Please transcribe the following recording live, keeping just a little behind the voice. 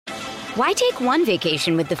Why take one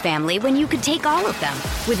vacation with the family when you could take all of them?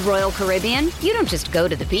 With Royal Caribbean, you don't just go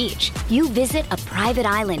to the beach. You visit a private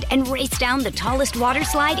island and race down the tallest water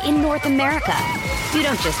slide in North America. You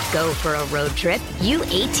don't just go for a road trip. You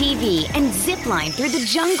ATV and zip line through the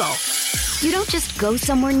jungle. You don't just go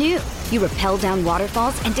somewhere new. You rappel down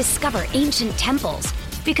waterfalls and discover ancient temples.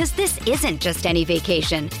 Because this isn't just any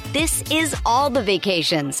vacation. This is all the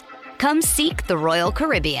vacations. Come seek the Royal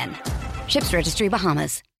Caribbean. Ships Registry,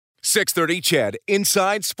 Bahamas. 6:30 CHED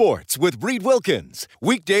Inside Sports with Reed Wilkins.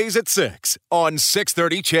 Weekdays at 6 on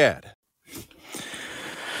 6:30 CHED.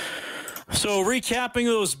 So recapping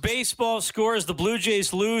those baseball scores, the Blue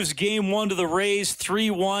Jays lose Game 1 to the Rays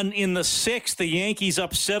 3-1 in the 6th. The Yankees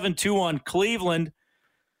up 7-2 on Cleveland.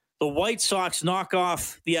 The White Sox knock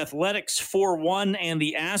off the Athletics 4-1, and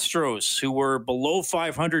the Astros, who were below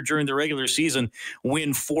 500 during the regular season,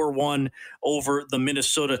 win 4-1 over the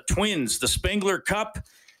Minnesota Twins. The Spengler Cup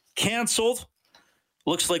canceled.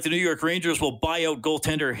 Looks like the New York Rangers will buy out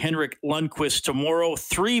goaltender Henrik Lundqvist tomorrow.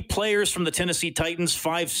 3 players from the Tennessee Titans,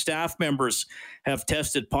 5 staff members have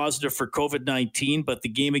tested positive for COVID-19, but the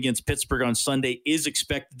game against Pittsburgh on Sunday is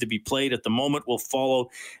expected to be played. At the moment, we'll follow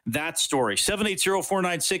that story.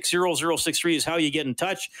 780-496-0063 is how you get in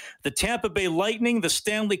touch. The Tampa Bay Lightning, the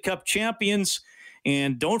Stanley Cup champions,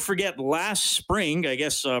 and don't forget last spring, I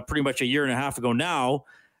guess pretty much a year and a half ago now,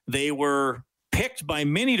 they were picked by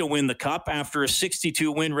many to win the Cup after a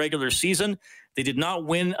 62-win regular season. They did not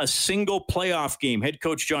win a single playoff game. Head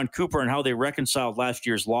coach John Cooper and how they reconciled last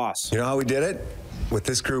year's loss. You know how we did it? With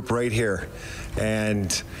this group right here.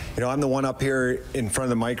 And, you know, I'm the one up here in front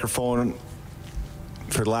of the microphone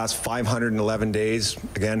for the last 511 days.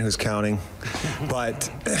 Again, who's counting? But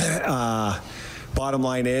bottom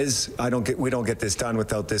line is, we don't get this done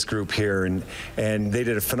without this group here, and they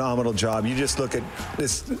did a phenomenal job. You just look at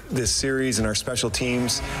this series and our special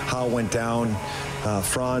teams, how it went down.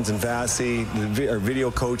 Franz and Vasi, our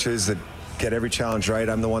video coaches that get every challenge right.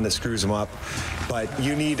 I'm the one that screws them up, but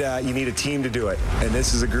you need a team to do it, and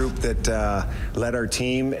this is a group that led our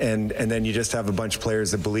team, and then you just have a bunch of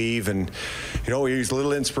players that believe, and you know, we use a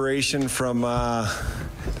little inspiration from the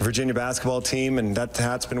Virginia basketball team, and that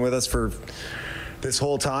hat's been with us for this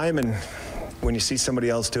whole time, and when you see somebody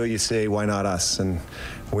else do it, you say, why not us? And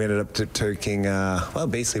we ended up taking,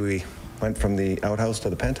 basically we went from the outhouse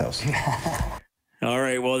to the penthouse. All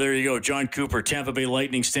right, well, there you go. John Cooper, Tampa Bay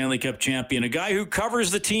Lightning Stanley Cup champion. A guy who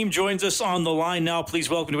covers the team joins us on the line now.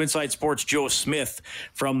 Please welcome to Inside Sports, Joe Smith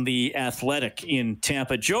from The Athletic in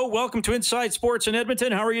Tampa. Joe, welcome to Inside Sports in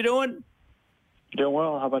Edmonton. How are you doing? Doing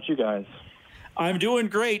well. How about you guys? I'm doing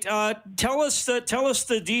great. Tell us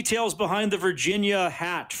the details behind the Virginia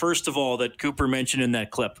hat, first of all, that Cooper mentioned in that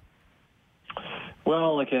clip.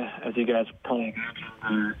 Well, like as you guys probably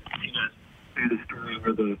imagine, you guys knew the story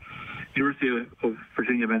where the University of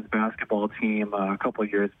Virginia men's basketball team a couple of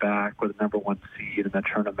years back with the number 1 seed in the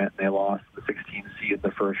tournament, and they lost the 16 seed in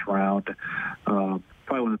the first round. Probably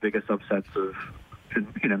one of the biggest upsets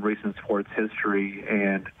in recent sports history.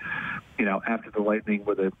 And you know, after the Lightning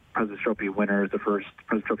were the President's Trophy winners, the first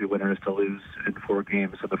President's Trophy winners to lose in 4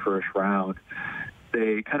 games in the first round,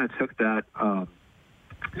 they kind of took that as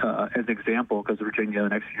an example, because Virginia the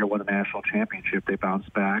next year won the national championship. They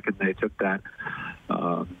bounced back, and they took that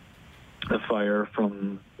the fire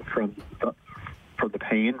from the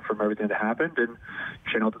pain from everything that happened and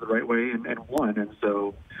channeled it the right way and won. And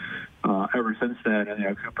so ever since then, you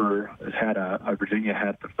know, Cooper has had a Virginia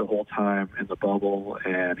hat the whole time in the bubble,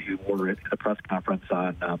 and he wore it at a press conference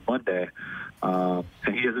on Monday. And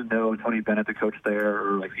he doesn't know Tony Bennett, the coach there,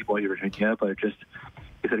 or like people at Virginia, but he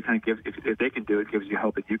said it kind of gives, if they can do it, gives you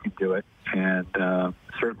hope that you can do it. And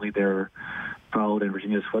certainly they're followed in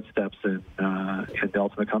Virginia's footsteps in the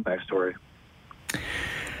ultimate comeback story.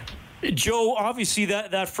 Joe, obviously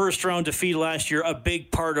that first round defeat last year, a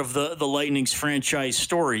big part of the Lightning's franchise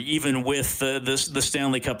story, even with the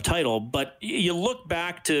Stanley Cup title. But you look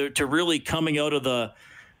back to really coming out of the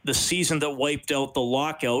season that wiped out the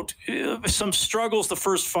lockout, some struggles the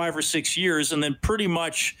first 5 or 6 years, and then pretty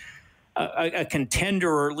much a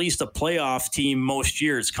contender or at least a playoff team most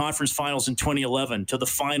years. Conference finals in 2011 to the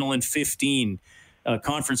final in 15.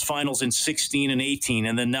 Conference finals in 16 and 18,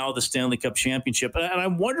 and then now the Stanley Cup championship. And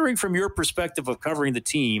I'm wondering, from your perspective of covering the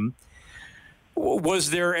team,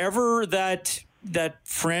 was there ever that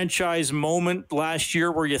franchise moment last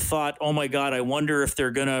year where you thought, oh my God, I wonder if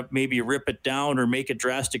they're going to maybe rip it down or make a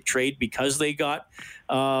drastic trade because they got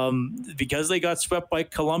swept by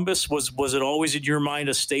Columbus? Was it always in your mind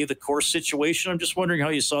a stay the course situation? I'm just wondering how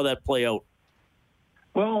you saw that play out.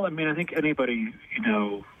 Well, I mean, I think anybody,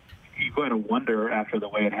 you go to wonder after the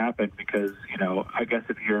way it happened, because, I guess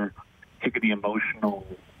if you're the emotional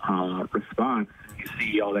response, you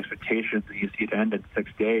see all the expectations, and you see it end in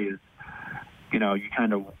 6 days. You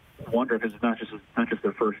kind of wonder, because it's not just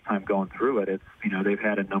their first time going through it. It's they've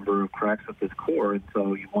had a number of cracks with this core, and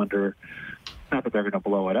so you wonder, not that they're going to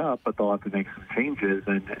blow it up, but they'll have to make some changes.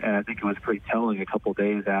 And I think it was pretty telling a couple of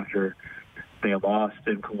days after they lost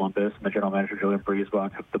in Columbus, and the general manager, Julian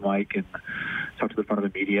Brisebois, took the mic and talked to the front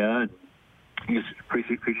of the media, and he's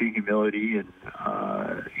preaching humility and,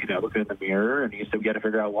 looking in the mirror, and he said, we got to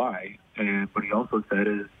figure out why. And what he also said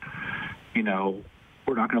is,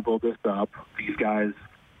 we're not going to blow this up. These guys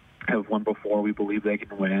have won before. We believe they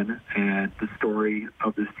can win, and the story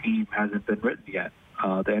of this team hasn't been written yet.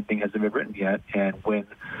 The ending hasn't been written yet, and when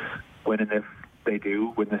and if they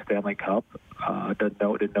do win the Stanley Cup, didn't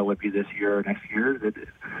know it'd be this year or next year. It's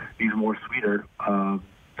even more sweeter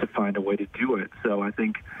to find a way to do it. So I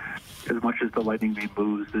think as much as the Lightning made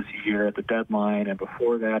moves this year at the deadline and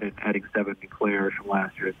before that, and adding 7 new players from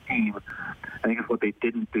last year's team, I think it's what they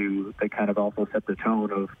didn't do. They kind of also set the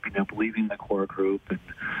tone of believing the core group and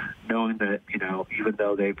knowing that even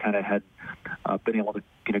though they've kind of had been able to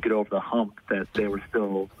get over the hump, that they were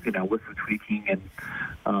still with some tweaking, and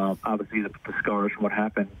obviously the scars from what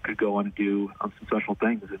happened could go on and do some special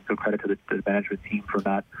things. And so credit to the management team for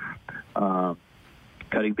not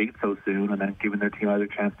cutting bait so soon and then giving their team another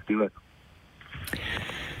chance to do it.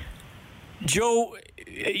 Joe,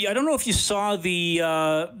 I don't know if you saw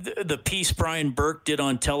the piece Brian Burke did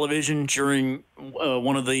on television during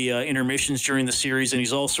one of the intermissions during the series, and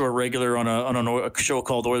he's also a regular on a show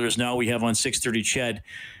called Oilers Now we have on 630 CHED,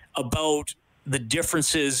 about the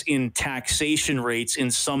differences in taxation rates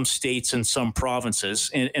in some states and some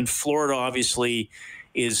provinces. And Florida obviously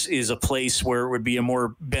is a place where it would be a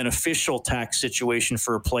more beneficial tax situation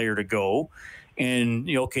for a player to go. And,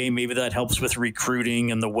 maybe that helps with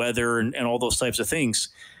recruiting and the weather and all those types of things.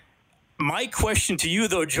 My question to you,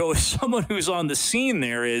 though, Joe, as someone who's on the scene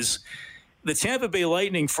there, is the Tampa Bay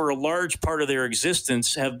Lightning, for a large part of their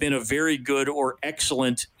existence, have been a very good or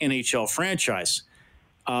excellent NHL franchise.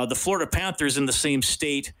 The Florida Panthers in the same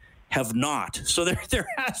state have not. So there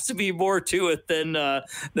has to be more to it than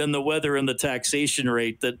the weather and the taxation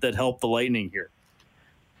rate that help the Lightning here.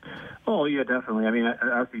 Oh, yeah, definitely. I mean,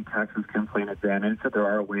 I think Texas can play an advantage, but there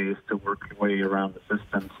are ways to work your way around the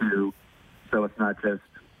system, too. So it's not just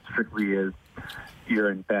strictly as you're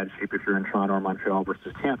in bad shape if you're in Toronto or Montreal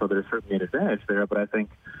versus Tampa. There's certainly an advantage there, but I think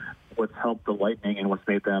what's helped the Lightning and what's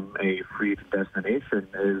made them a free destination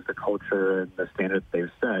is the culture and the standards they've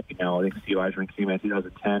set. I think Steve Yzerman came in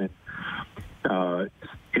 2010 and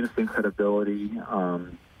instant credibility,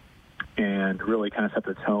 and really kind of set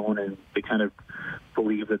the tone, and they kind of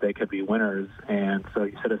believe that they could be winners. And so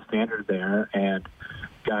you set a standard there, and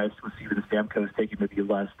guys with Steven Stamkos taking maybe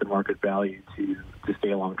less than market value to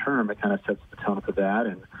stay long term, it kind of sets the tone for that.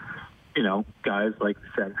 And guys like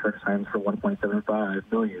Shattenkirk signs for $1.75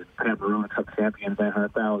 million, Pat Maroon, Cup champion,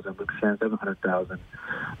 $900,000, Luke Schenn,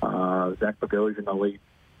 $700,000, Zach Bogosian, a late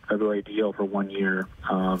February deal for 1 year.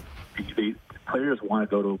 Players want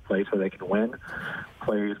to go to a place where they can win,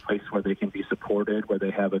 place where they can be supported, where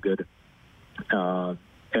they have a good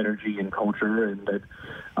energy and culture, and that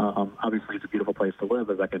obviously it's a beautiful place to live.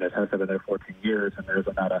 As I can attest, I've been there 14 years, and there's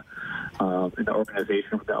not an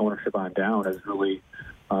organization from the ownership on down is really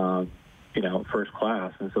first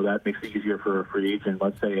class, and so that makes it easier for a free agent.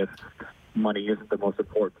 Let's say if money isn't the most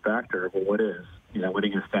important factor, well, what is?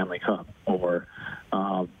 Winning a Stanley Cup, or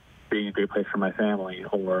being a great place for my family,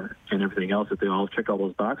 and everything else. If they all check all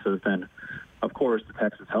those boxes, then of course the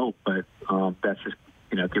taxes help, but that's just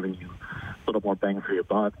giving you a little more bang for your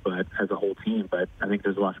buck, but as a whole team. But I think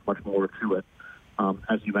there's much more to it.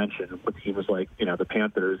 As you mentioned, with teams like the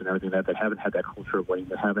Panthers and everything that haven't had that culture of winning,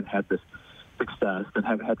 that haven't had this success, that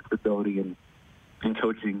haven't had the stability in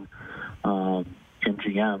coaching and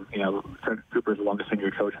GM. Fred Cooper is the longest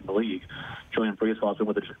tenured coach in the league. Julian Brisebois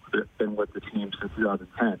has been with the team since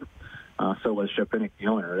 2010. So was Jeff Binnick, the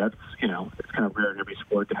owner. That's it's kind of rare in every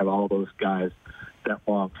sport to have all those guys that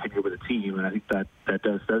long tenure with a team, and I think that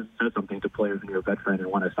says something to players when you're a veteran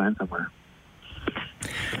and want to sign somewhere.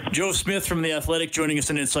 Joe Smith from The Athletic joining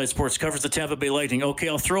us in Inside Sports, covers the Tampa Bay Lightning. Okay,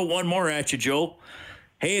 I'll throw one more at you, Joe.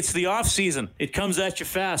 Hey, it's the off season. It comes at you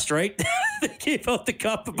fast, right? They gave out the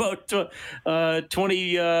cup about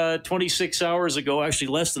 26 hours ago, actually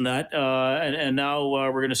less than that, and now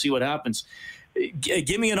we're going to see what happens.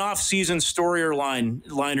 Give me an off-season story or line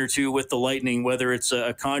or two with the Lightning, whether it's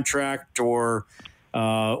a contract or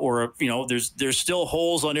there's still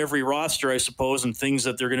holes on every roster, I suppose, and things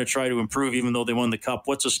that they're going to try to improve, even though they won the cup.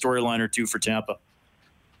 What's a storyline or two for Tampa?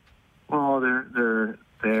 Well, they're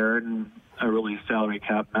there, and a really salary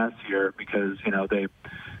cap mess here because,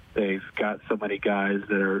 they've got so many guys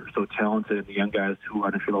that are so talented, and the young guys who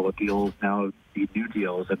are entry-level deals now need new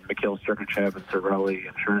deals, and Mikhail Sergachev and Cirelli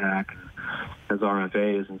and Chernak as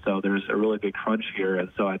RFAs, and so there's a really big crunch here. And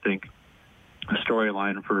so I think the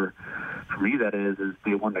storyline for me, that is do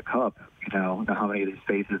you win the cup? How many of these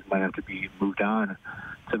faces might have to be moved on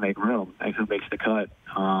to make room, and who makes the cut,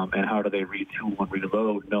 and how do they retool and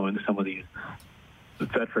reload, knowing some of these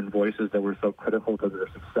veteran voices that were so critical to their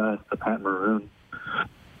success, the Pat Maroon,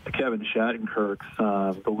 the Kevin Shattenkirks,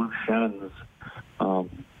 the Luke Shens,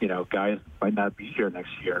 guys might not be here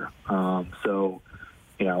next year. So,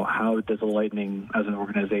 how does the Lightning as an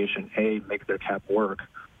organization, A, make their cap work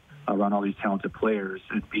around all these talented players,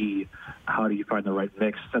 and B, how do you find the right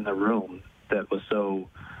mix in the room that was so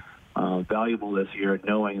valuable this year,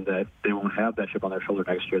 knowing that they won't have that chip on their shoulder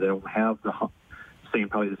next year. They don't have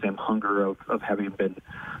probably the same hunger of having been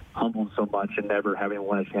humbled so much and never having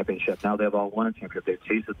won a championship. Now they've all won a championship. They've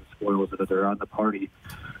tasted the spoils of it. They're on the party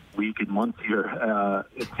week and month here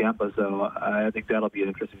in Tampa. So I think that'll be an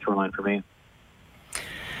interesting storyline for me.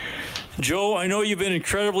 Joe, I know you've been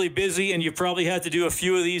incredibly busy, and you probably had to do a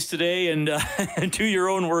few of these today and do your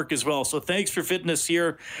own work as well. So thanks for fitting us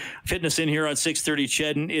in here on 630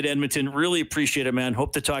 CHED in Edmonton. Really appreciate it, man.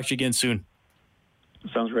 Hope to talk to you again soon.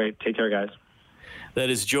 Sounds great. Take care, guys. That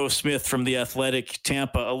is Joe Smith from The Athletic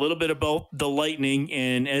Tampa. A little bit about the Lightning,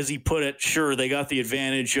 and as he put it, sure, they got the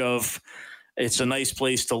advantage of it's a nice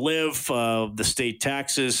place to live. The state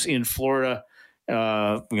taxes in Florida, they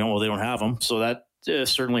don't have them, so that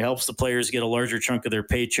certainly helps the players get a larger chunk of their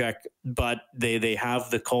paycheck, but they have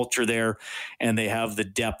the culture there, and they have the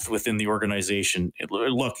depth within the organization.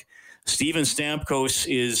 Look, Steven Stamkos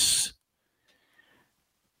is...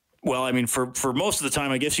 Well, I mean, for most of the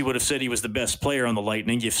time, I guess you would have said he was the best player on the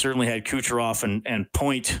Lightning. You've certainly had Kucherov and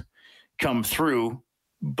Point come through,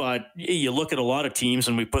 but you look at a lot of teams,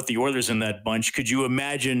 and we put the Oilers in that bunch. Could you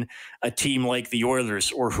imagine a team like the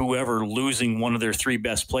Oilers or whoever losing one of their three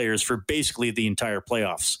best players for basically the entire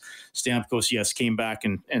playoffs? Stamkos, yes, came back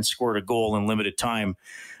and scored a goal in limited time,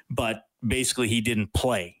 but basically he didn't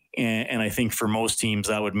play. And I think for most teams,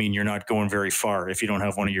 that would mean you're not going very far if you don't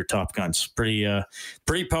have one of your top guns. Pretty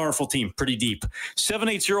powerful team, pretty deep.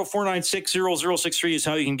 780-496-0063 is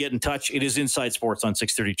how you can get in touch. It is Inside Sports on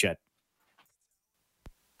 630 CHED.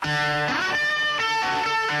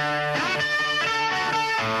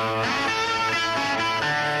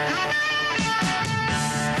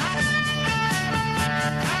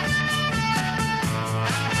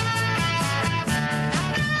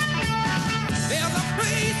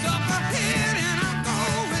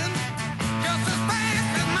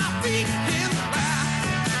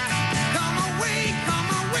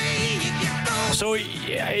 So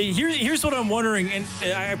here's what I'm wondering, and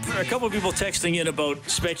I have a couple of people texting in about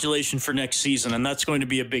speculation for next season, and that's going to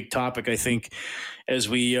be a big topic, I think, as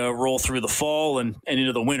we roll through the fall and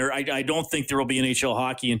into the winter. I don't think there will be NHL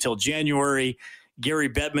hockey until January. Gary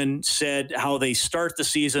Bettman said how they start the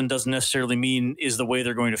season doesn't necessarily mean is the way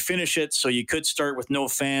they're going to finish it, so you could start with no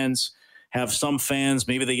fans, have some fans,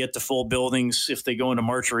 maybe they get to full buildings if they go into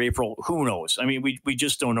March or April. Who knows? I mean, we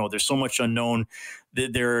just don't know. There's so much unknown.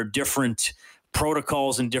 There are different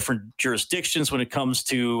protocols in different jurisdictions when it comes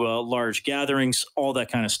to large gatherings, all that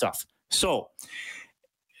kind of stuff. So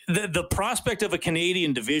the prospect of a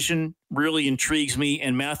Canadian division really intrigues me.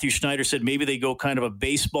 And Matthew Schneider said maybe they go kind of a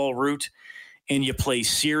baseball route and you play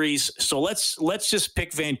series. So let's just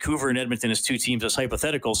pick Vancouver and Edmonton as two teams as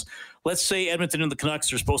hypotheticals. Let's say Edmonton and the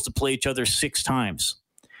Canucks are supposed to play each other 6 times.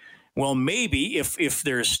 Well, maybe if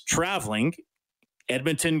there's traveling,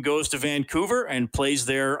 Edmonton goes to Vancouver and plays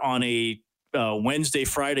there on a Wednesday,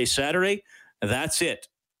 Friday, Saturday. That's it.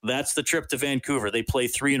 That's the trip to Vancouver. They play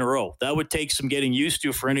 3 in a row. That would take some getting used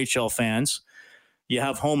to for NHL fans. You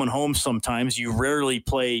have home and home sometimes. You rarely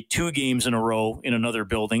play 2 games in a row in another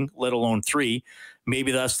building, let alone 3.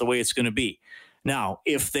 Maybe that's the way it's going to be. Now,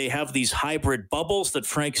 if they have these hybrid bubbles that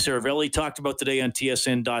Frank Saravelli talked about today on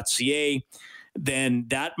TSN.ca, then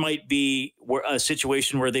that might be a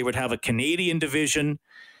situation where they would have a Canadian division,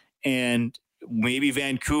 and maybe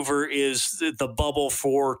Vancouver is the bubble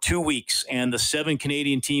for 2 weeks and the 7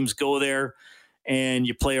 Canadian teams go there and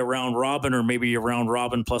you play a round robin, or maybe a round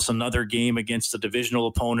robin plus another game against a divisional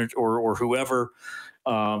opponent or whoever.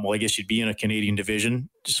 Well, I guess you'd be in a Canadian division.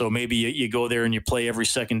 So maybe you go there and you play every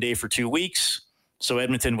second day for 2 weeks. So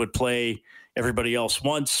Edmonton would play everybody else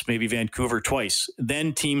once, maybe Vancouver twice.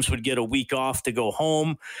 Then teams would get a week off to go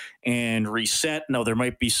home and reset. Now, there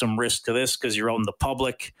might be some risk to this because you're out in the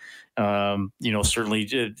public.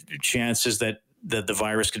 Certainly chances that the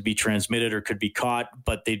virus could be transmitted or could be caught,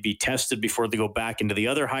 but they'd be tested before they go back into the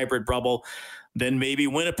other hybrid bubble. Then maybe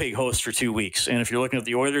Winnipeg hosts for 2 weeks. And if you're looking at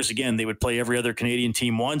the Oilers, again, they would play every other Canadian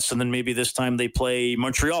team once, and then maybe this time they play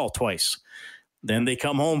Montreal twice. Then they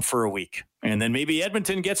come home for a week. And then maybe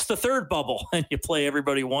Edmonton gets the third bubble and you play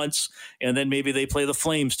everybody once. And then maybe they play the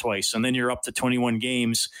Flames twice. And then you're up to 21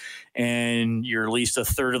 games and you're at least a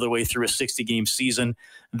third of the way through a 60-game season.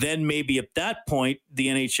 Then maybe at that point, the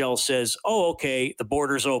NHL says, oh, okay, the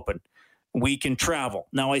border's open. We can travel.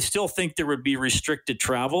 Now, I still think there would be restricted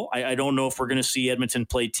travel. I don't know if we're going to see Edmonton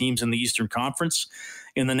play teams in the Eastern Conference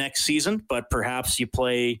in the next season, but perhaps you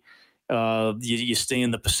play... You stay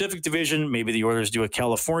in the Pacific Division. Maybe the Oilers do a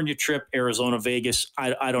California trip, Arizona, Vegas.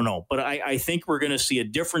 I don't know. But I think we're going to see a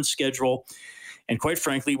different schedule. And quite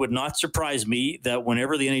frankly, it would not surprise me that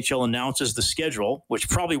whenever the NHL announces the schedule, which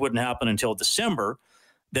probably wouldn't happen until December,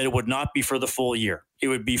 that it would not be for the full year. It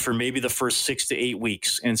would be for maybe the first 6 to 8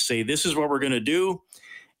 weeks and say, this is what we're going to do.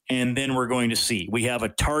 And then we're going to see. We have a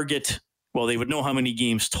target. Well, they would know how many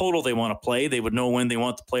games total they want to play. They would know when they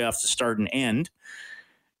want the playoffs to start and end.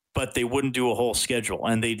 But they wouldn't do a whole schedule,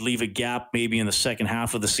 and they'd leave a gap maybe in the second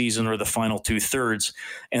half of the season or the final 2/3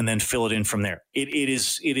 and then fill it in from there. It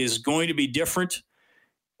is going to be different.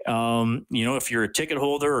 If you're a ticket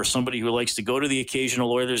holder or somebody who likes to go to the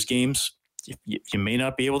occasional Oilers games, you may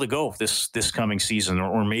not be able to go this coming season,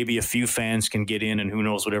 or maybe a few fans can get in, and who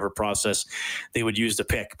knows whatever process they would use to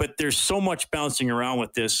pick. But there's so much bouncing around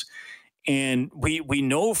with this, and we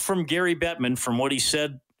know from Gary Bettman, from what he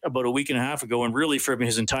said about a week and a half ago, and really from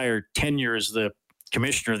his entire tenure as the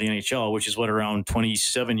commissioner of the NHL, which is around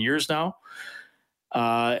 27 years now,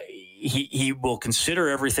 he will consider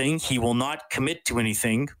everything. He will not commit to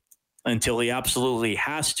anything until he absolutely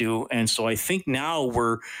has to. And so I think now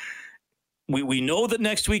we know that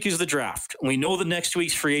next week is the draft. We know that next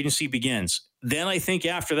week's free agency begins. Then I think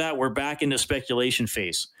after that, we're back into speculation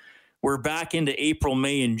phase. We're back into April,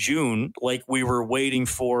 May, and June, like we were waiting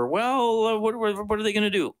for. Well, what are they going to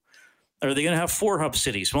do? Are they going to have 4 hub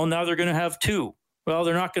cities? Well, now they're going to have 2. Well,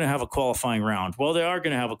 they're not going to have a qualifying round. Well, they are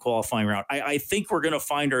going to have a qualifying round. I think we're going to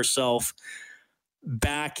find ourselves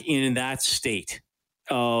back in that state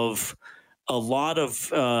of a lot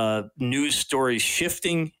of news stories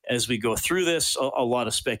shifting as we go through this, a lot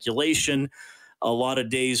of speculation, a lot of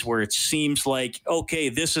days where it seems like, okay,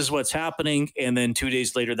 this is what's happening, and then 2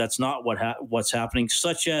 days later, that's not what's happening,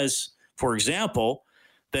 such as, for example,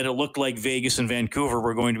 that it looked like Vegas and Vancouver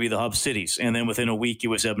were going to be the hub cities, and then within a week, it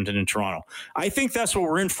was Edmonton and Toronto. I think that's what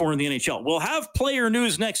we're in for in the NHL. We'll have player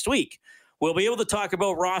news next week. We'll be able to talk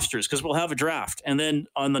about rosters because we'll have a draft, and then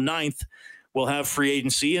on the 9th, we'll have free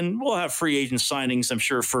agency, and we'll have free agent signings, I'm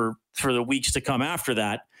sure, for the weeks to come after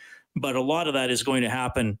that. But a lot of that is going to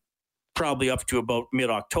happen probably up to about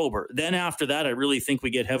mid-October. Then after that, I really think we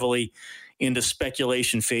get heavily into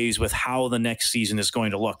speculation phase with how the next season is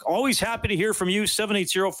going to look. Always happy to hear from you.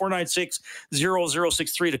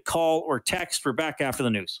 780-496-0063 to call or text. We're back after the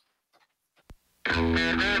news.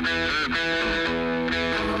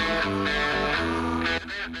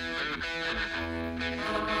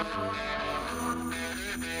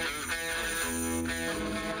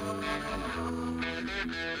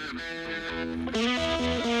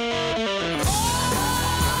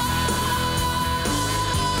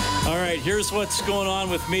 Here's what's going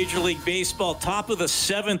on with Major League Baseball. Top of the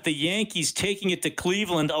 7th, the Yankees taking it to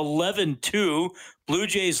Cleveland 11-2. Blue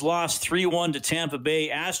Jays lost 3-1 to Tampa Bay.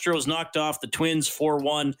 Astros knocked off the Twins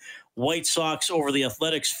 4-1. White Sox over the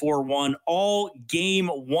Athletics 4-1. All game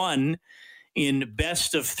 1 in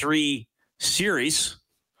best of 3 series.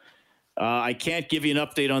 I can't give you an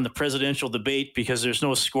update on the presidential debate because there's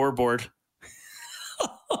no scoreboard.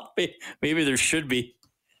 Maybe there should be.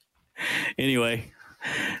 Anyway.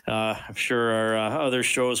 I'm sure our other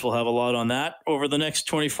shows will have a lot on that over the next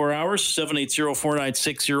 24 hours.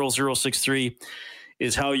 780-496-0063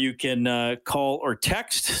 is how you can call or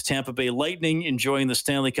text. Tampa Bay Lightning enjoying the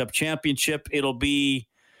Stanley Cup Championship. It'll be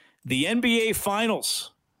the NBA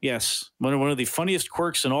Finals. Yes, one of the funniest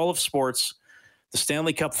quirks in all of sports. The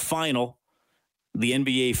Stanley Cup Final, the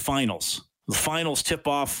NBA Finals. The finals tip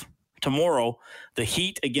off tomorrow, the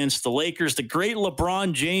Heat against the Lakers. The great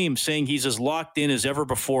LeBron James saying he's as locked in as ever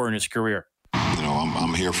before in his career. You know,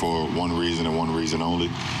 I'm here for one reason and one reason only,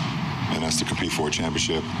 and that's to compete for a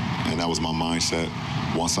championship. And that was my mindset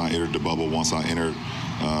once I entered the bubble, once I entered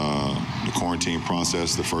the quarantine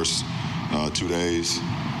process the first 2 days.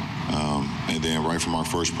 And then right from our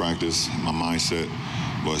first practice, my mindset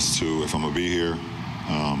was to, if I'm going to be here,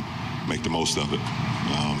 make the most of it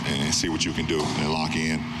and see what you can do and lock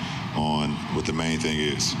in on what the main thing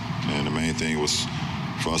is. And the main thing was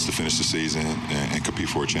for us to finish the season and compete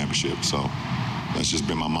for a championship. So that's just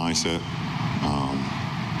been my mindset.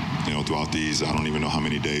 Throughout these, I don't even know how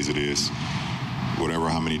many days it is.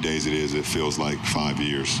 How many days it is, it feels like 5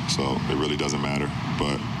 years. So it really doesn't matter.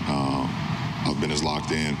 But I've been as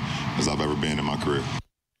locked in as I've ever been in my career.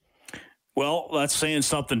 Well, that's saying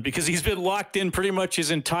something because he's been locked in pretty much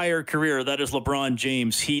his entire career. That is LeBron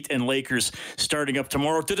James, Heat and Lakers starting up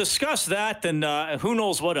tomorrow. To discuss that and who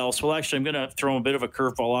knows what else. Well, actually, I'm going to throw a bit of a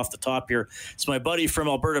curveball off the top here. It's my buddy from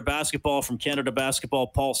Alberta basketball, from Canada basketball,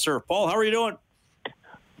 Paul Surf. Paul, how are you doing?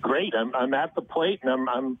 Great. I'm at the plate,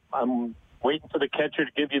 and I'm waiting for the catcher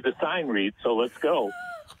to give you the sign read, so let's go.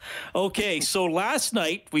 Okay, so last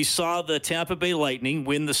night we saw the Tampa Bay Lightning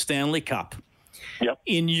win the Stanley Cup. Yep.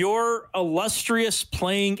 In your illustrious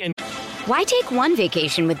playing and... Why take one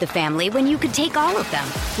vacation with the family when you could take all of them?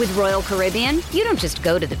 With Royal Caribbean, you don't just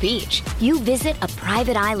go to the beach. You visit a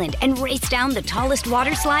private island and race down the tallest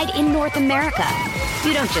water slide in North America.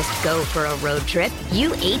 You don't just go for a road trip.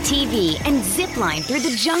 You ATV and zip line through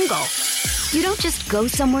the jungle. You don't just go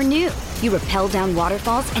somewhere new. You rappel down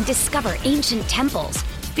waterfalls and discover ancient temples.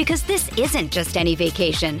 Because this isn't just any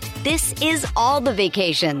vacation. This is all the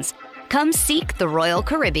vacations. Come seek the Royal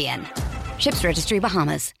Caribbean. Ships Registry,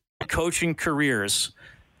 Bahamas. Coaching careers,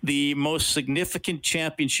 the most significant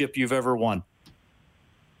championship you've ever won?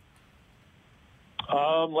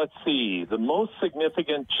 Let's see. The most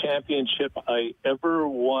significant championship I ever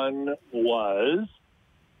won was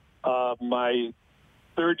my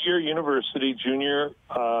third-year university,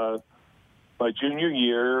 my junior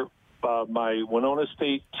year. My Winona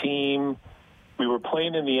State team, we were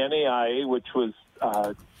playing in the NAIA, which was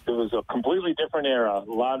it was a completely different era.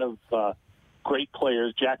 A lot of great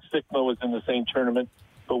players. Jack Stickma was in the same tournament.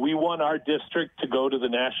 But we won our district to go to the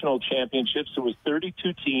national championships. It was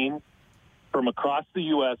 32 teams from across the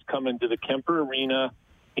U.S. coming to the Kemper Arena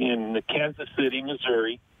in Kansas City,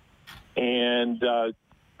 Missouri. And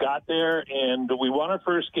got there, and we won our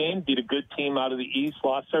first game, beat a good team out of the East,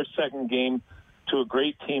 lost our second game to a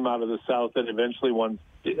great team out of the South that eventually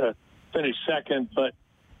finished second. But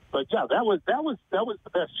yeah, that was the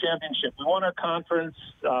best championship. We won our conference,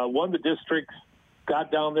 won the districts,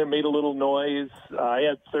 got down there, made a little noise. I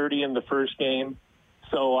had 30 in the first game,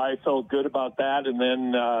 so I felt good about that. And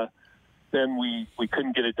then we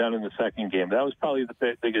couldn't get it done in the second game. That was probably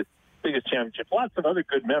the biggest championship. Lots of other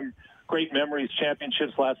great memories,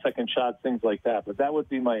 championships, last second shots, things like that. But that'd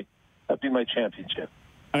be my championship.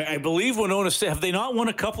 I believe Winona State, have they not won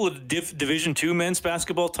a couple of Division II men's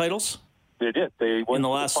basketball titles? They did. They won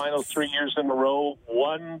the finals 3 years in a row,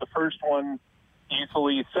 won the first one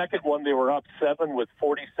easily. Second one, they were up 7 with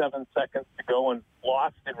 47 seconds to go and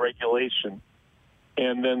lost in regulation.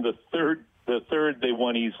 And then the third they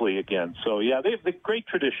won easily again. So, yeah, they have a great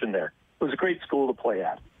tradition there. It was a great school to play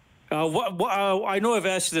at. I know I've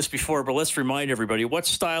asked you this before, but let's remind everybody: what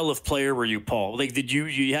style of player were you, Paul? Like,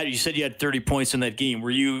 you said you had 30 points in that game. Were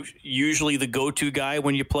you usually the go-to guy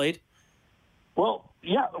when you played? Well,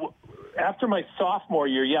 yeah. After my sophomore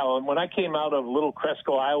year, yeah. When I came out of Little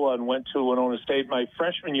Cresco, Iowa, and went to Winona State, my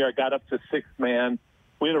freshman year, I got up to sixth man.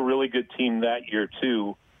 We had a really good team that year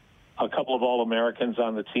too. A couple of All-Americans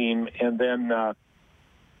on the team, and then.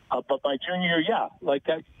 But my junior year,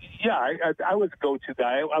 I was a go-to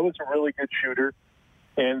guy. I was a really good shooter,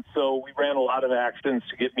 and so we ran a lot of actions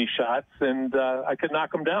to get me shots, and I could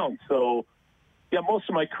knock them down. So, yeah, most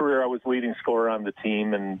of my career I was leading scorer on the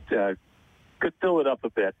team and could fill it up a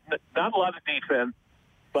bit. Not a lot of defense,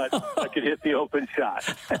 but I could hit the open shot.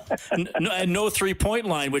 And no three-point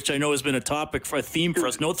line, which I know has been a theme for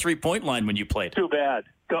us. No three-point line when you played. Too bad.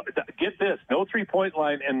 Get this: no three-point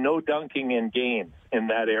line and no dunking in games in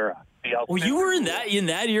that era. Well, you were in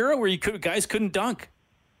that era where guys couldn't dunk.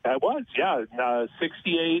 I was, yeah.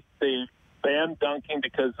 68, they banned dunking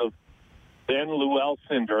because of Ben Lou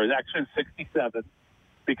Alcindor. Actually, 67,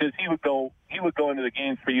 because he would go into the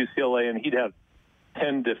games for UCLA and he'd have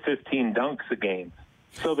 10 to 15 dunks a game.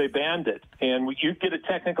 So they banned it, and you'd get a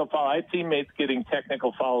technical foul. I had teammates getting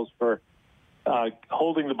technical fouls for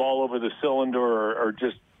holding the ball over the cylinder or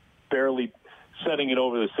just barely setting it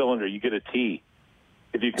over the cylinder. You get a T,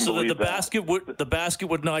 if you can believe that. The basket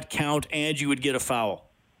would not count, and you would get a foul.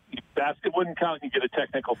 Basket wouldn't count, and you get a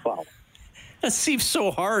technical foul. That seems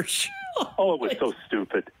so harsh. Oh, it was so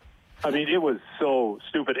stupid. I mean, it was so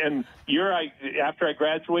stupid. And after I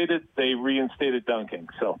graduated, they reinstated dunking.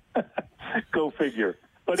 So go figure.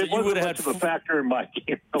 But it wasn't much of a factor in my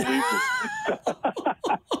game, believe me.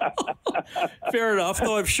 Fair enough.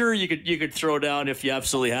 Though I'm sure you could throw down if you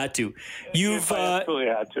absolutely had to. If I absolutely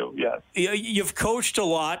had to, yes. You've coached a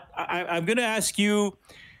lot. I'm going to ask you.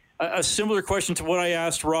 A similar question to what I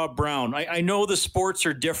asked Rob Brown. I know the sports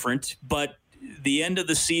are different, but the end of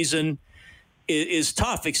the season is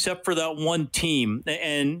tough, except for that one team.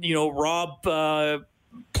 And, you know, Rob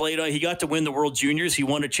he got to win the World Juniors. He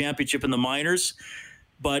won a championship in the minors,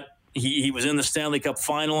 but he was in the Stanley Cup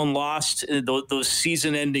final and lost those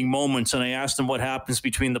season-ending moments. And I asked him what happens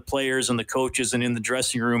between the players and the coaches and in the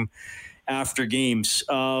dressing room after games.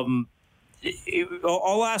 I'll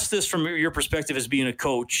ask this from your perspective as being a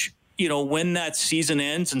coach. You know, when that season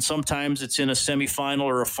ends, and sometimes it's in a semifinal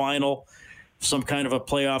or a final, some kind of a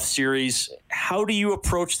playoff series, how do you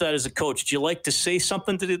approach that as a coach? Do you like to say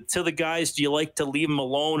something to the guys? Do you like to leave them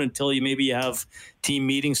alone until you have team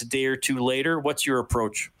meetings a day or two later? What's your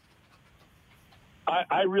approach?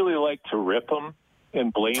 I really like to rip them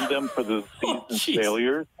and blame them for the season's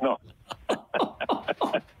failures. No.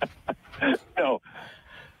 No.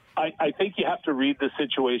 I think you have to read the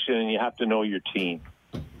situation and you have to know your team.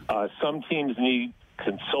 Some teams need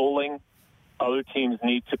consoling. Other teams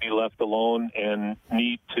need to be left alone and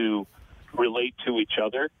need to relate to each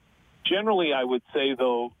other. Generally, I would say,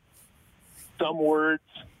 though, some words,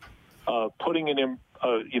 putting it in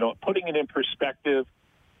perspective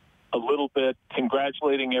a little bit,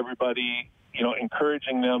 congratulating everybody,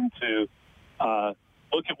 encouraging them to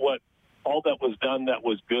look at what all that was done that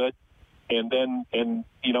was good.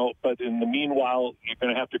 But in the meanwhile, you're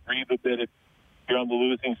going to have to grieve a bit if you're on the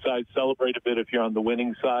losing side, celebrate a bit if you're on the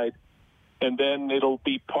winning side. And then it'll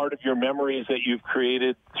be part of your memories that you've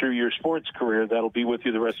created through your sports career that'll be with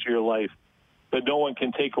you the rest of your life that no one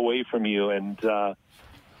can take away from you. And,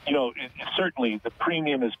 certainly the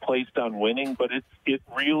premium is placed on winning, but it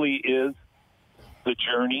really is the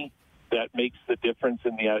journey that makes the difference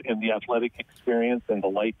in the athletic experience and the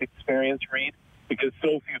life experience, Reed. Because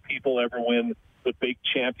so few people ever win the big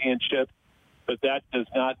championship, but that does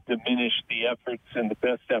not diminish the efforts and the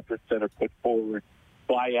best efforts that are put forward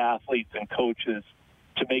by athletes and coaches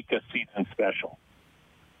to make a season special.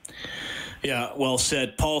 Yeah, well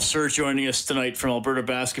said. Paul Sir joining us tonight from Alberta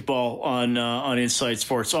Basketball on Inside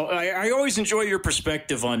Sports. So I always enjoy your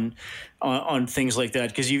perspective on things like that,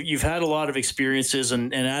 because you've had a lot of experiences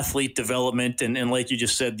and athlete development, and like you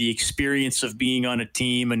just said, the experience of being on a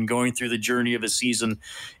team and going through the journey of a season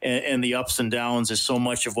and the ups and downs is so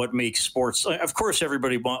much of what makes sports. Of course,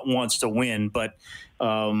 everybody wants to win, but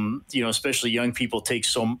especially young people take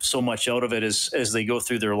so much out of it as they go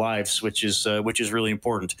through their lives, which is really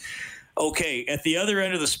important. Okay, at the other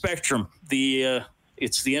end of the spectrum,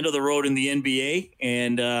 it's the end of the road in the NBA,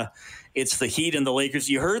 and it's the Heat and the Lakers.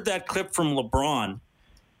 You heard that clip from LeBron.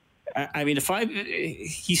 I mean,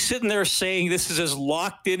 he's sitting there saying this is as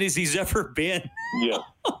locked in as he's ever been. Yeah.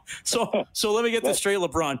 So let me get this straight,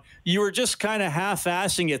 LeBron. You were just kind of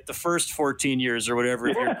half-assing it the first 14 years or whatever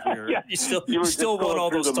of your career. Yeah. You still won all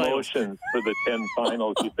those titles. Motions for the 10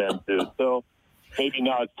 finals you've been to. So maybe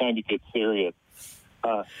now it's time to get serious.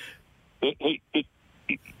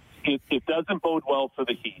 It doesn't bode well for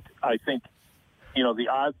the Heat. I think, the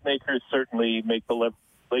odds makers certainly make the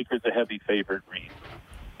Lakers a heavy favorite, Reed.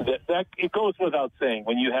 That it goes without saying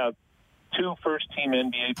when you have two first-team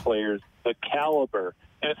NBA players, the caliber,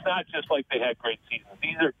 and it's not just like they had great seasons.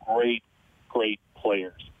 These are great, great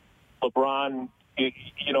players. LeBron,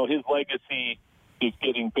 his legacy is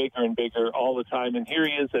getting bigger and bigger all the time, and here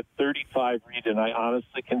he is at 35, Reed, and I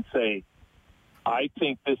honestly can say I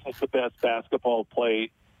think this is the best basketball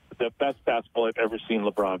I've ever seen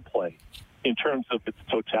LeBron play in terms of its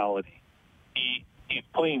totality. He's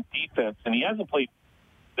playing defense, and he hasn't played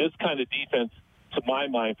this kind of defense, to my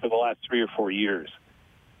mind, for the last 3 or 4 years.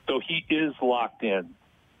 So he is locked in.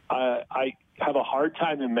 I have a hard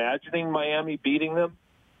time imagining Miami beating them.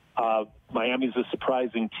 Miami's a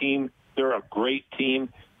surprising team. They're a great team.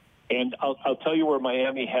 And I'll tell you where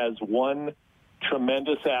Miami has one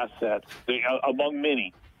tremendous asset, among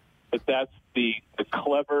many, but that's the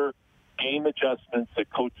clever game adjustments that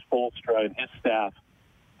Coach Spoelstra and his staff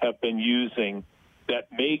have been using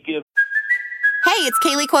that may give. Hey, it's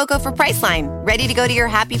Kaylee Cuoco for Priceline. Ready to go to your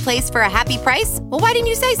happy place for a happy price? Well, why didn't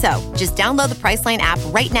you say so? Just download the Priceline app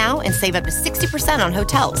right now and save up to 60% on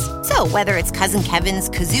hotels. So whether it's Cousin Kevin's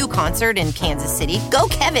Kazoo Concert in Kansas City, go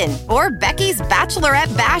Kevin, or Becky's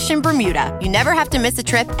Bachelorette Bash in Bermuda, you never have to miss a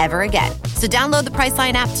trip ever again. So download the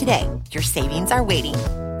Priceline app today. Your savings are waiting.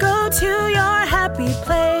 Go to your happy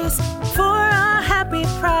place for a happy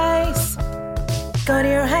price. Go to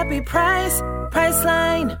your happy price,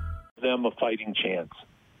 Priceline. Them a fighting chance.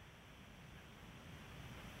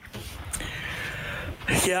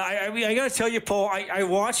 Yeah, I got to tell you, Paul, I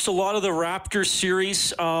watched a lot of the Raptors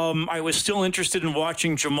series. I was still interested in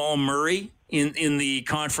watching Jamal Murray in the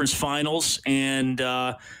conference finals, and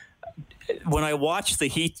when I watched the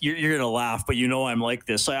Heat, you're going to laugh, but I'm like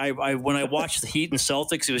this. When I watched the Heat and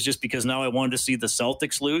Celtics, it was just because now I wanted to see the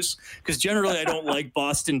Celtics lose, because generally I don't like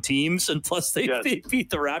Boston teams, and plus they beat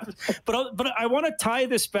the Raptors. But I want to tie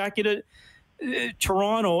this back into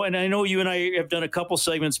Toronto, and I know you and I have done a couple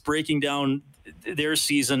segments breaking down their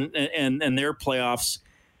season and their playoffs,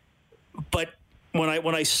 but when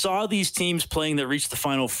I saw these teams playing that reached the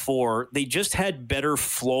Final Four, they just had better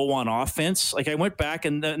flow on offense. Like, I went back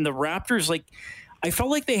and the Raptors, like, I felt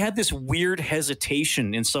like they had this weird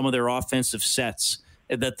hesitation in some of their offensive sets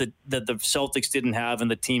that the Celtics didn't have,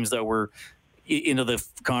 and the teams that were into the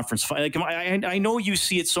conference. Like, I know you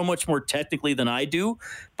see it so much more technically than I do,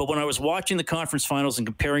 but when I was watching the conference finals and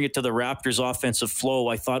comparing it to the Raptors' offensive flow,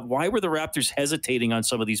 I thought, why were the Raptors hesitating on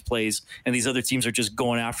some of these plays, and these other teams are just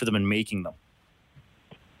going after them and making them?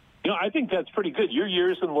 I think that's pretty good. Your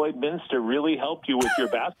years in Lloydminster really helped you with your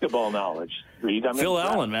basketball knowledge, Reed. Phil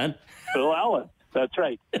Allen, man. Phil Allen. That's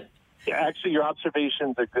right. Actually, your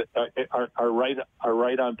observations are good, are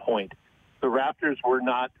right on point. The Raptors were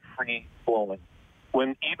not free flowing.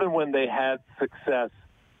 Even when they had success,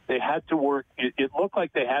 they had to work. It looked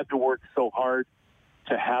like they had to work so hard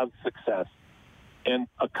to have success, and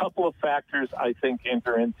a couple of factors I think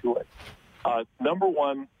enter into it. Number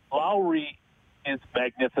one, Lowry is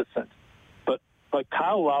magnificent, but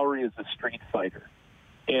Kyle Lowry is a street fighter,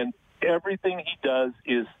 and everything he does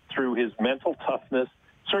is through his mental toughness.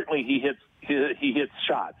 Certainly, he hits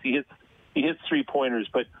shots, he hits 3-pointers,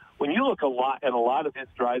 but when you look at a lot of his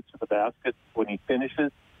drives to the basket, when he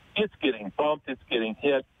finishes, it's getting bumped, it's getting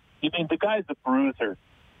hit. I mean, the guy's a bruiser.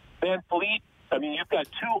 Van Fleet, you've got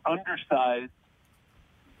two undersized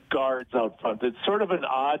guards out front. It's sort of an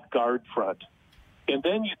odd guard front. And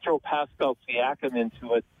then you throw Pascal Siakam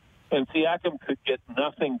into it, and Siakam could get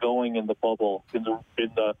nothing going in the bubble, in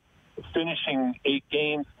the finishing 8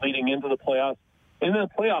 games leading into the playoffs. And in the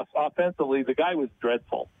playoffs, offensively, the guy was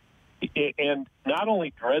dreadful. And not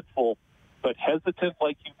only dreadful, but hesitant,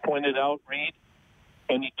 like you pointed out, Reed.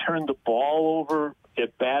 And he turned the ball over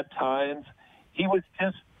at bad times. He was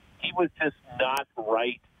just not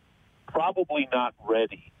right, probably not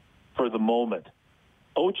ready for the moment.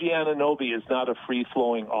 OG Anunoby is not a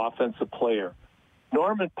free-flowing offensive player.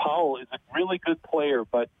 Norman Powell is a really good player,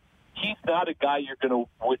 but he's not a guy you're going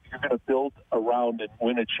to build around and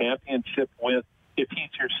win a championship with if he's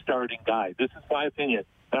your starting guy. This is my opinion,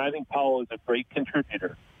 and I think Powell is a great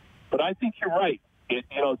contributor. But I think you're right.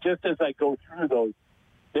 Just as I go through those,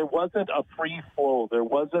 there wasn't a free flow. There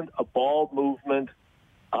wasn't a ball movement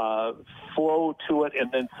flow to it,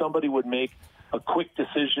 and then somebody would make a quick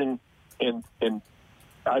decision and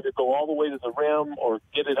either go all the way to the rim or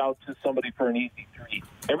get it out to somebody for an easy three.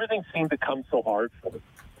 Everything seemed to come so hard for them.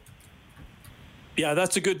 Yeah,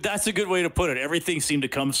 that's a good way to put it. Everything seemed to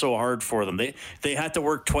come so hard for them. They had to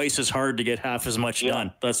work twice as hard to get half as much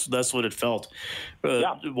done. That's what it felt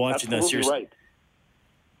watching that series. Right.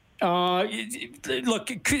 Look,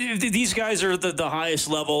 these guys are the highest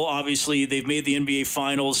level. Obviously, they've made the NBA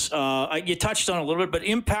Finals. You touched on it a little bit, but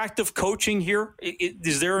impact of coaching here,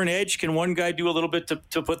 is there an edge? Can one guy do a little bit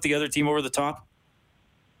to put the other team over the top?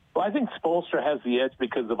 Well, I think Spoelstra has the edge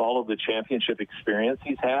because of all of the championship experience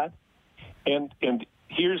he's had. And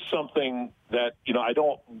here's something that, I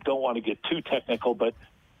don't want to get too technical, but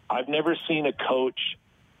I've never seen a coach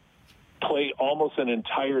play almost an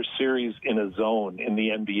entire series in a zone in the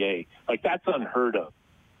NBA. Like, that's unheard of.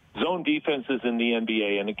 Zone defenses in the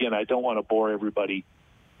NBA, and again, I don't want to bore everybody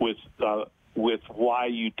with why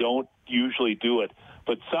you don't usually do it,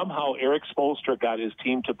 but somehow Eric Spoelstra got his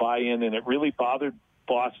team to buy in, and it really bothered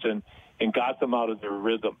Boston and got them out of their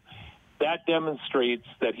rhythm. That demonstrates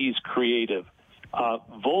that he's creative.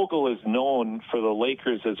 Vogel is known for the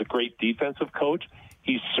Lakers as a great defensive coach.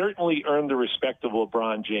 He's certainly earned the respect of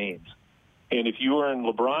LeBron James. And if you earn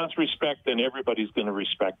LeBron's respect, then everybody's going to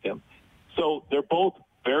respect him. So they're both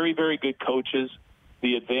very, very good coaches.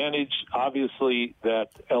 The advantage, obviously, that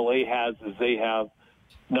LA has is they have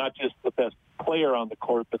not just the best player on the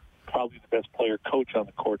court, but probably the best player coach on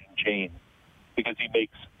the court in James, because he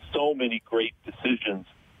makes so many great decisions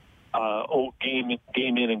game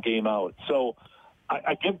in and game out. So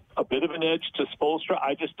I give a bit of an edge to Spoelstra.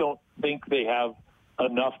 I just don't think they have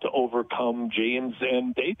enough to overcome James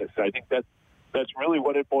and Davis. I think that's really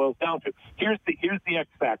what it boils down to. Here's the X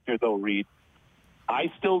factor, though, Reed. I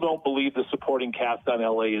still don't believe the supporting cast on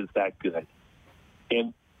LA is that good.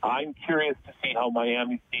 And I'm curious to see how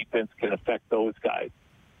Miami's defense can affect those guys,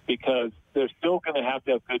 because they're still going to have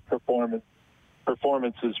good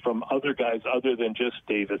performances from other guys other than just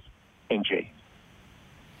Davis and James.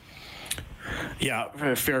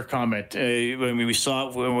 Yeah, fair comment. I mean, we saw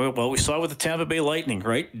it with the Tampa Bay Lightning,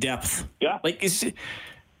 right? Depth. Yeah. Like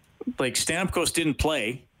Stamkos didn't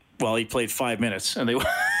play. Well, he played 5 minutes, and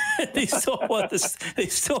they still won this. They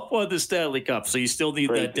still won the Stanley Cup. So you still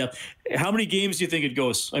need that depth. How many games do you think it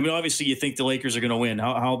goes? I mean, obviously, you think the Lakers are going to win.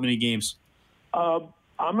 How many games? I'm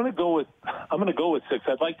going to go with 6.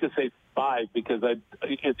 I'd like to say 5 because it'd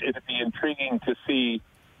be intriguing to see.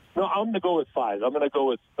 No, I'm going to go with 5. I'm going to go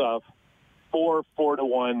with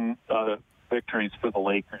 4-1 victories for the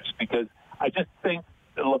Lakers because I just think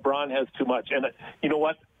LeBron has too much. And you know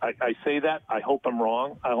what? I say that. I hope I'm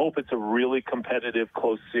wrong. I hope it's a really competitive,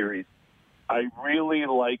 close series. I really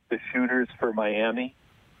like the shooters for Miami,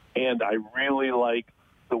 and I really like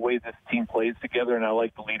the way this team plays together, and I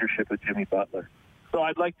like the leadership of Jimmy Butler. So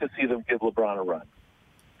I'd like to see them give LeBron a run.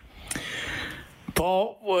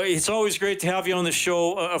 Paul, well, it's always great to have you on the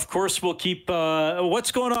show. Of course, we'll keep.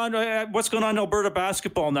 What's going on? What's going on in Alberta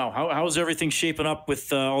basketball now? How's everything shaping up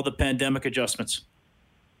with all the pandemic adjustments?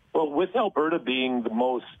 Well, with Alberta being the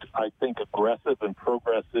most, I think, aggressive and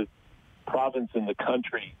progressive province in the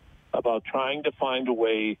country about trying to find a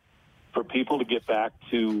way for people to get back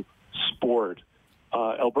to sport,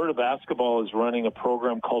 Alberta basketball is running a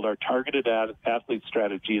program called our Targeted Athlete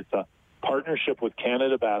Strategy. It's a partnership with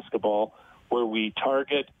Canada Basketball where we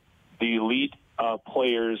target the elite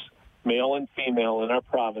players, male and female, in our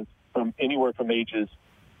province from anywhere from ages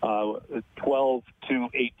 12 to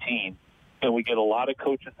 18. And we get a lot of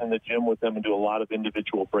coaches in the gym with them and do a lot of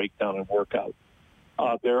individual breakdown and workout.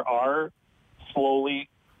 There are slowly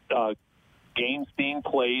games being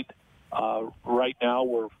played. Right now,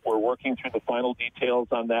 we're working through the final details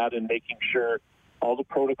on that and making sure all the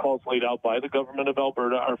protocols laid out by the government of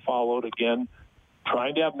Alberta are followed. Again,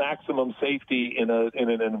 trying to have maximum safety in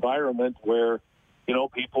an environment where, you know,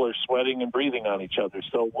 people are sweating and breathing on each other.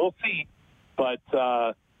 So we'll see. But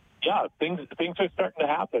yeah, things are starting to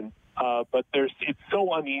happen. But it's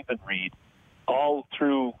so uneven, Reed, all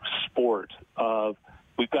through sport.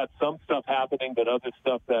 We've got some stuff happening, but other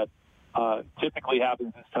stuff that typically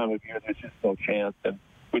happens this time of year, there's just no chance. And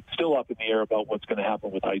it's still up in the air about what's going to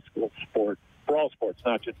happen with high school sport, for all sports,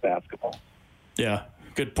 not just basketball. Yeah,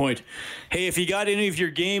 good point. Hey, if you got any of your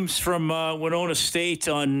games from Winona State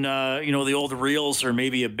on, the old reels or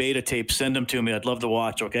maybe a beta tape, send them to me. I'd love to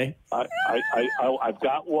watch, okay? I've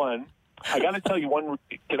got one. I got to tell you one.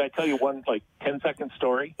 Can I tell you one, 10-second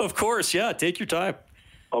story? Of course, yeah. Take your time.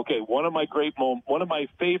 Okay, one of my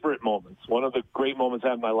favorite moments, one of the great moments I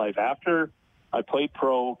had in my life. After I played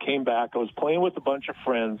pro, came back, I was playing with a bunch of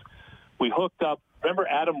friends. We hooked up. Remember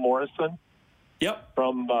Adam Morrison? Yep.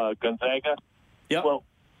 From Gonzaga? Yep. Well,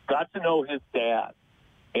 got to know his dad.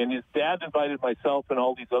 And his dad invited myself and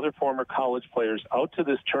all these other former college players out to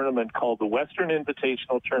this tournament called the Western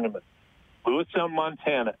Invitational Tournament. Lewiston,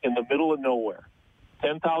 Montana, in the middle of nowhere.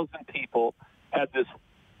 10,000 people, had this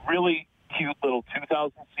really cute little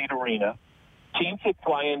 2,000-seat arena. Teams would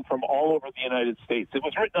fly in from all over the United States. It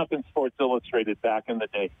was written up in Sports Illustrated back in the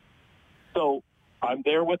day. So I'm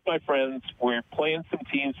there with my friends. We're playing some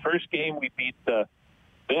teams. First game, we beat the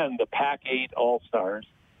Pac-8 All-Stars.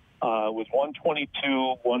 It was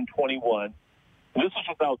 122-121. And this was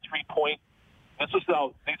without three-point. These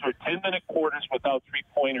were 10-minute quarters without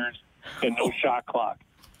three-pointers and no shot clock.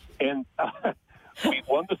 And we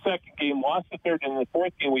won the second game, lost the third, and in the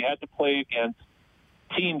fourth game we had to play against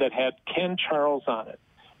a team that had Ken Charles on it.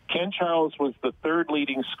 Ken Charles was the third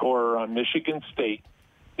leading scorer on Michigan State.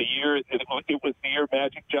 It was the year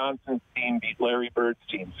Magic Johnson's team beat Larry Bird's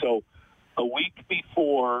team. So a week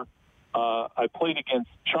before I played against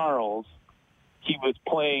Charles, he was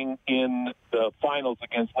playing in the finals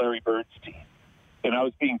against Larry Bird's team. And I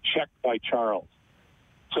was being checked by Charles.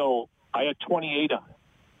 So I had 28 on it.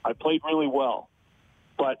 I played really well,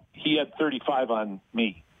 but he had 35 on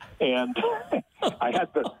me. And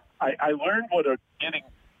I learned what getting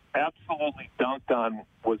absolutely dunked on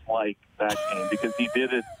was like that game because he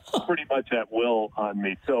did it pretty much at will on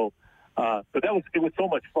me. So, but it was so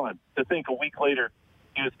much fun to think a week later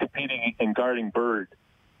he was competing and guarding Bird.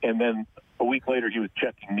 And then a week later he was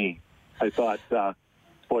checking me. I thought,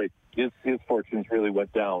 boy, his fortunes really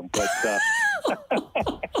went down, but that was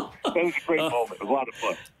a great moment. It was a lot of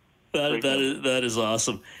fun. That is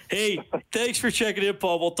awesome. Hey, thanks for checking in,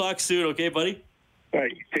 Paul. We'll talk soon, okay, buddy? All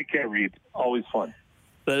right, take care, Reed. Always fun.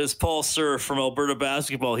 That is Paul Sir from Alberta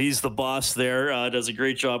Basketball. He's the boss there, does a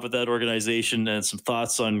great job with that organization, and some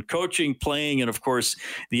thoughts on coaching, playing, and, of course,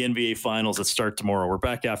 the NBA Finals that start tomorrow. We're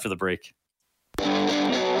back after the break.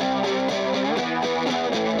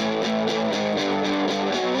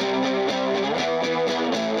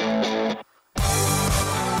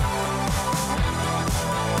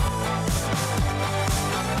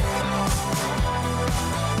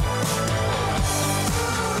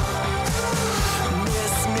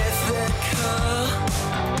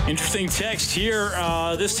 Interesting text here.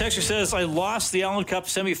 This texter says, I lost the Allen Cup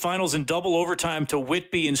semifinals in double overtime to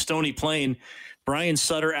Whitby and Stony Plain. Brian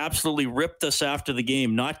Sutter absolutely ripped us after the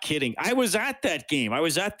game. Not kidding. I was at that game. I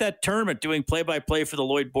was at that tournament doing play-by-play for the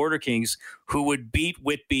Lloyd Border Kings, who would beat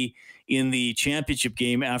Whitby in the championship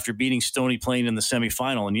game after beating Stony Plain in the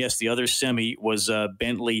semifinal. And yes, the other semi was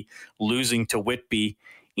Bentley losing to Whitby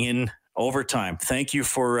in overtime. Thank you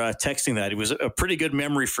for texting that. It was a pretty good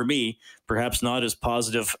memory for me, perhaps not as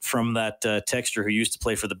positive from that texter who used to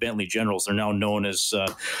play for the Bentley Generals. They're now known as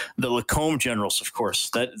the Lacombe Generals, of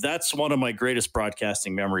course. That's one of my greatest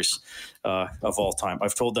broadcasting memories of all time.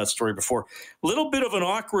 I've told that story before. A little bit of an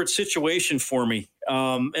awkward situation for me.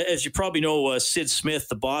 As you probably know, Sid Smith,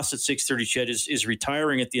 the boss at 630 Ched, is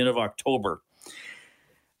retiring at the end of October.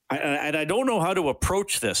 And I don't know how to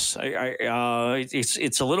approach this.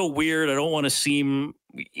 It's a little weird. I don't want to seem,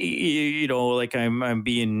 like I'm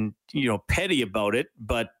being, petty about it.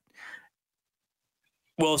 But,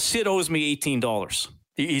 well, Sid owes me $18.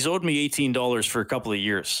 He's owed me $18 for a couple of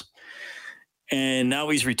years. And now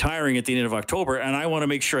he's retiring at the end of October, and I want to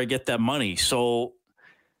make sure I get that money. So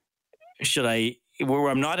where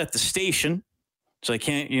I'm not at the station, so I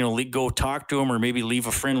can't, go talk to him or maybe leave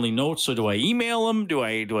a friendly note. So do I email him? Do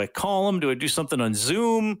I call him? Do I do something on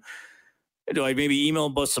Zoom? Do I maybe email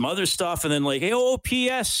him about some other stuff? And then hey,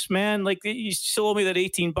 P.S., man, you still owe me that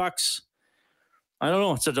 $18. I don't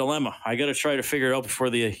know. It's a dilemma. I got to try to figure it out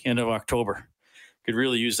before the end of October. Could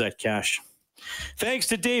really use that cash. Thanks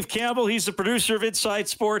to Dave Campbell. He's the producer of Inside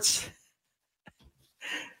Sports.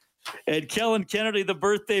 And Kellen Kennedy, the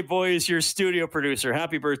birthday boy, is your studio producer.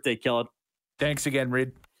 Happy birthday, Kellen. Thanks again,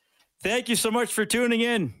 Reed. Thank you so much for tuning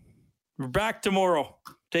in. We're back tomorrow.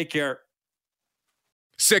 Take care.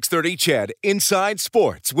 630 Ched Inside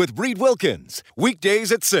Sports with Reed Wilkins.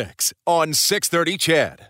 Weekdays at 6 on 630 Ched.